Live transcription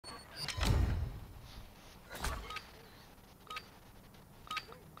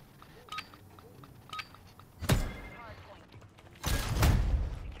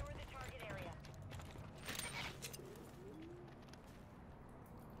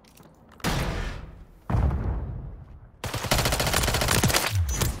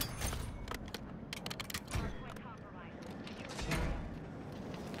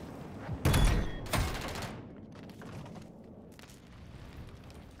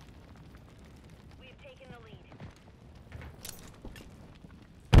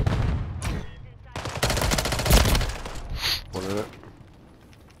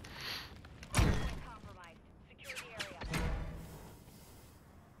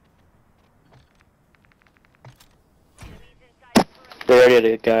They already had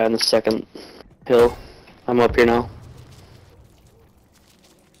a guy on the second hill. I'm up here now.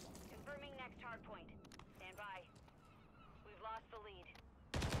 Confirming next hard point. Stand by. We've lost the lead.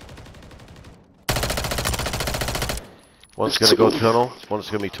 One's gonna go tunnel. One's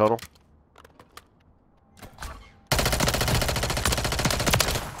gonna be tunnel.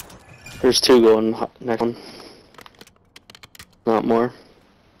 There's two going next one. Not more.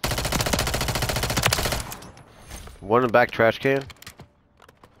 One in the back trash can.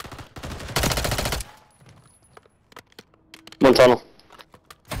 One tunnel.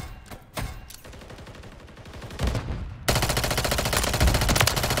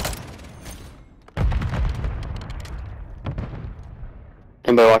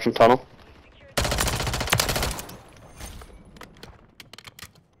 Anybody watching tunnel?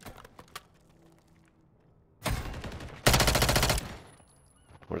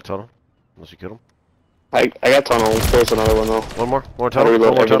 Where's the tunnel? Unless you killed him. I got tunnel. There's another one though. One more tunnel.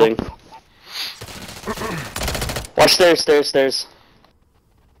 Reload One more everything. tunnel. Watch stairs.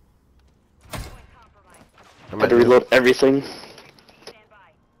 I'm Had at to you. reload everything.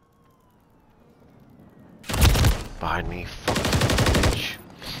 Behind me. Fucking bitch.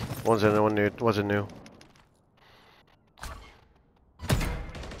 One's in, one new. Wasn't new.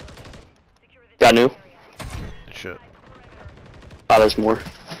 Got new. Shit. Oh, there's more.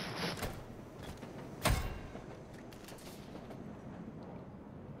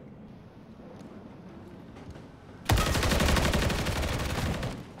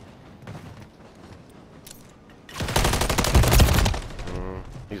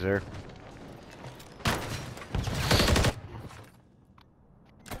 He's there.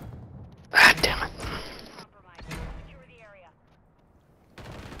 Ah, damn it.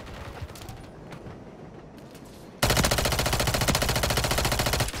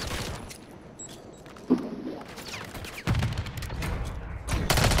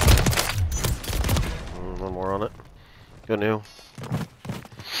 One more on it. Good new.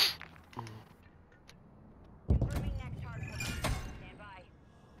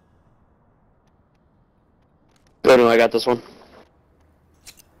 Go new, I got this one.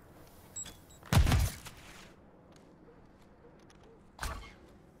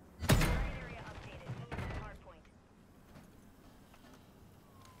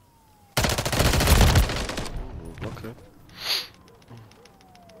 Okay.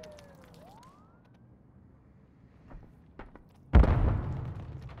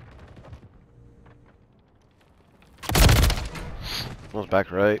 One's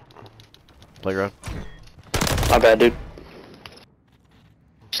back right. Playground. My bad, dude.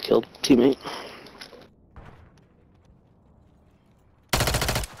 Just killed teammate.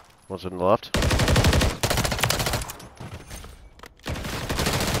 One's in the left.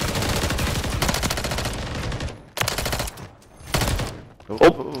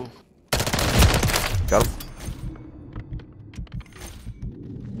 Oh. Got him.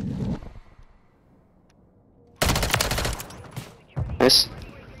 Nice.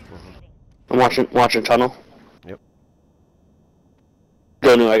 I'm watching tunnel. Yep.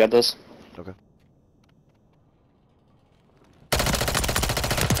 Go new, I got this. Okay.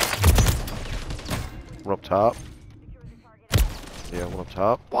 One up top. Yeah, one up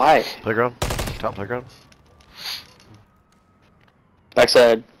top. Why? Playground. Top playground.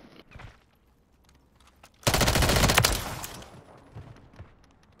 Backside.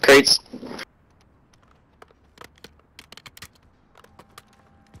 Crates.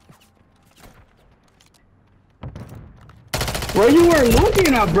 Where you were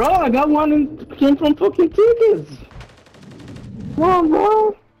looking at, bro? I got one in, came from fucking tickets. Come on,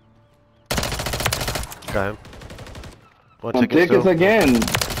 bro. Got him. One Some ticket tickets still. again.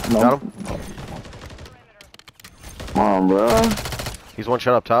 No. Got him. Come on, bro. He's one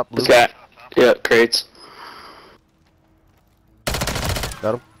shot up top. Blue. This guy. Yeah, crates.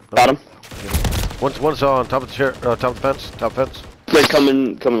 Got him. Got him. One's on top of the chair. Top of the fence. Top fence. They're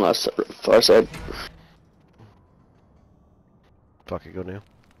coming last far side. Fuck it, go new.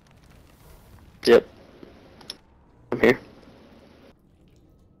 Yep. I'm here.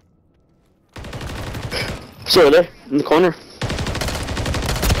 So there, in the corner.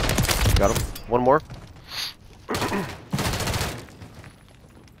 Got him. One more.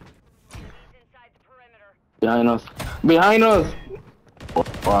 Behind us. Behind us.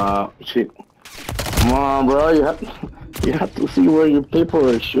 Wow, shit. Come on, bro. You have to see where your people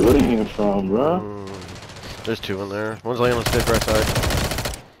are shooting him from, bro. There's two in there. One's laying on the stick right side.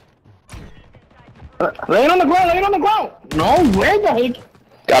 Laying on the ground. Laying on the ground. No, where the heck?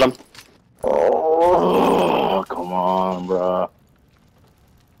 Got him. Oh, come on, bro.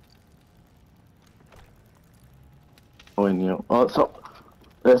 Oh, a new. Oh, so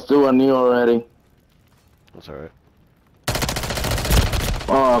let's do a new already. That's alright.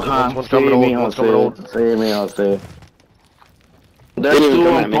 Oh, huh. One's coming old, one's coming old. Save me, Jose. Didn't There's even two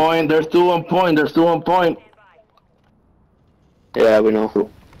come on at me. point. There's two on point. There's two on point. Yeah, we know.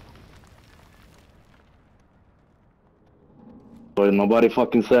 But nobody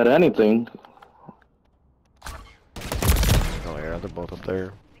fucking said anything. Oh yeah, they're both up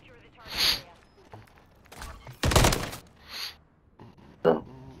there. Secure the target area. Yeah.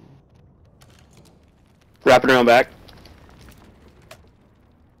 Wrapping around back.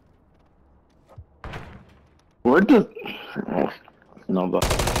 Where does... No, but...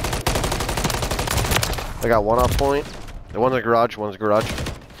 I got one off point. The one's in the garage, one's in the garage.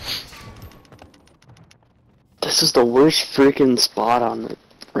 This is the worst freaking spot on the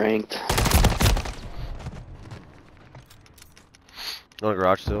ranked. No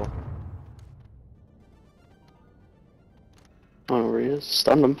garage still. I don't know where he is.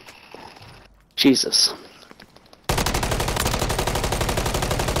 Stunned him. Jesus.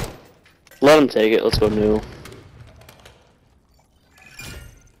 Let him take it. Let's go new.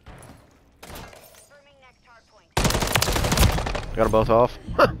 Confirming next hard point. Got them both off.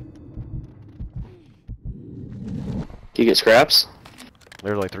 You get scraps?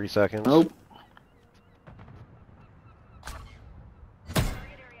 There's like 3 seconds. Nope. Target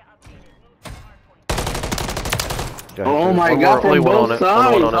area updated. Move to hard point. Yeah, Oh there's my one god, more, only from one on both it, only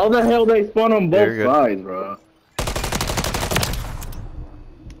sides! one How on it. the hell they spawn on Yeah, both you're good. sides, bro?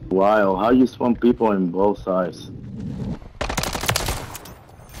 Wow, how you spawn people in both sides?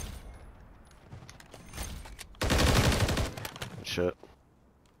 Shit.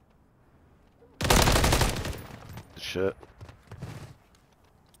 Shit.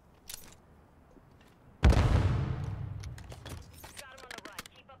 Got him on the run.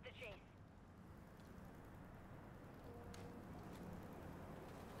 Keep up the chase.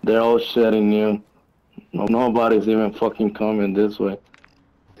 They're all shedding you. Nobody's even fucking coming this way.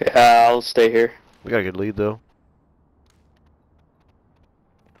 Yeah, I'll stay here. We got a good lead though.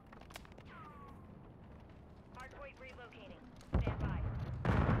 Hard point relocating. Stand by.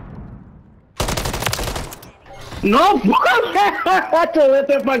 No,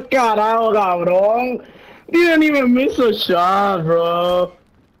 vete pa' carajo, cabrón. Didn't even miss a shot, bro. Hard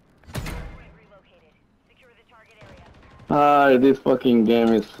point relocated. Secure the target area. Ah, this fucking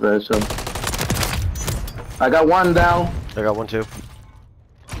game is special. I got one down. I got one too.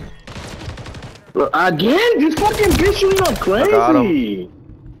 Again, this fucking bitch shooting up got crazy.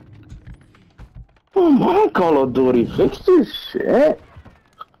 Come on, Call of Duty, fix this shit.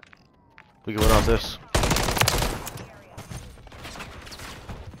 We can win off this.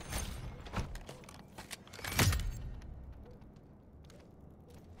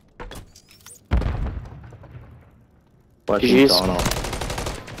 Fucking Jeez. Tono.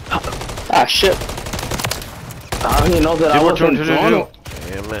 Ah, shit. How he know that I was in Tono?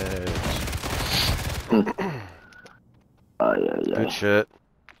 Damn it. Oh, yeah. Good shit.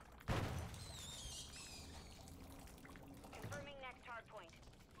 Confirming next hard point.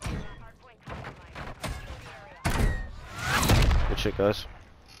 Hard point compromised. Secure the area. Good shit, guys.